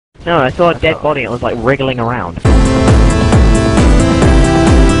No, I saw a dead body and it was like wriggling around.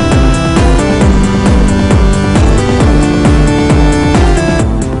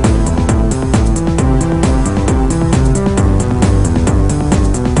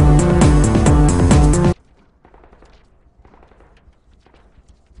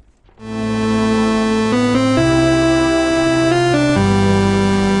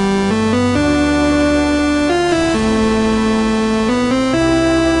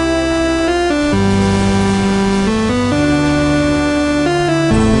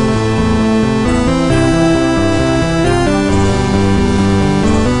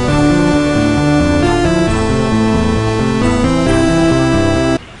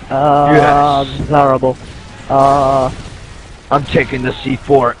 Yes. This is horrible. I'm taking the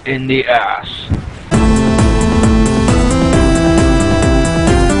C4 in the ass.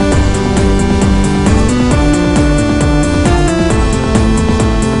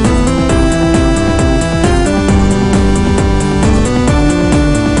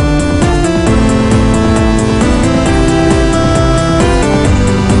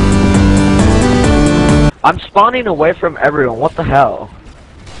 I'm spawning away from everyone, what the hell?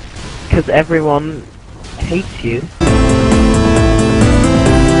 Because everyone hates you.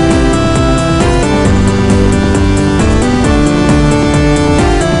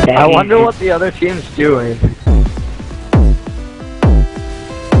 I wonder what the other team's doing.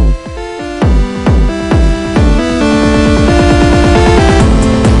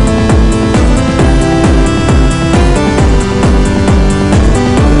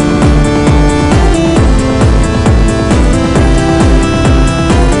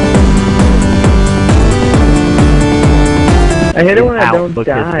 I hate it when I Out don't because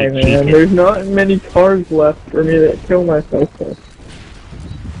die, he man. cheated. There's not many cars left for me to kill myself with.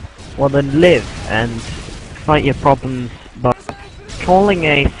 Well then live and fight your problems by calling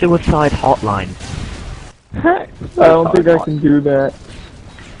a suicide hotline. I don't think I can do that.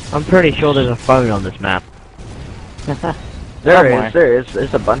 I'm pretty sure there's a phone on this map. There is.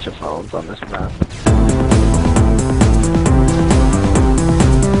 There's a bunch of phones on this map.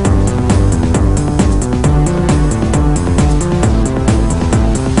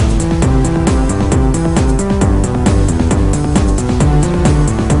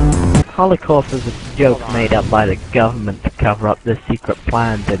 Holocaust is a joke made up by the government to cover up their secret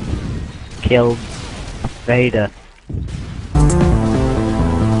plans and kill Vader.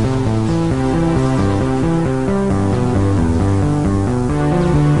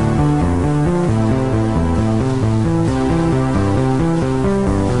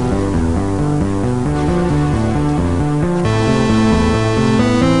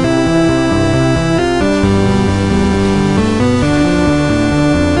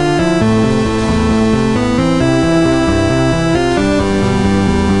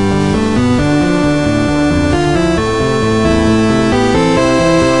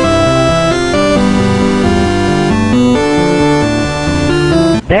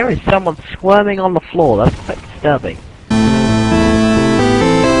 There is someone squirming on the floor, that's quite disturbing.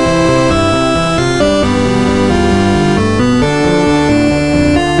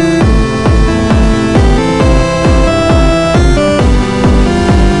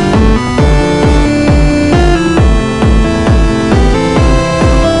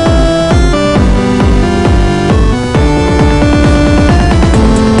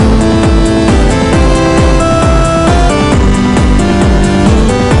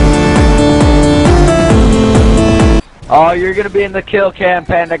 Oh, you're gonna be in the kill cam,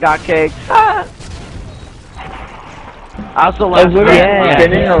 Panda got cakes. Ah. I was the I last was literally Yeah.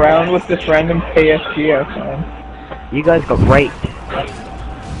 spinning around with this random KSG I found. You guys got raped. Look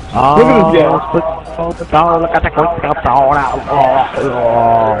at this guy.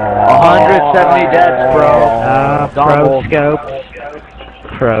 170 deaths, bro. Pro scopes.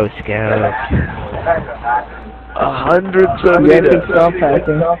 Pro scopes. 170 You guys deaths. should stop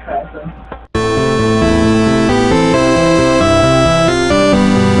hacking.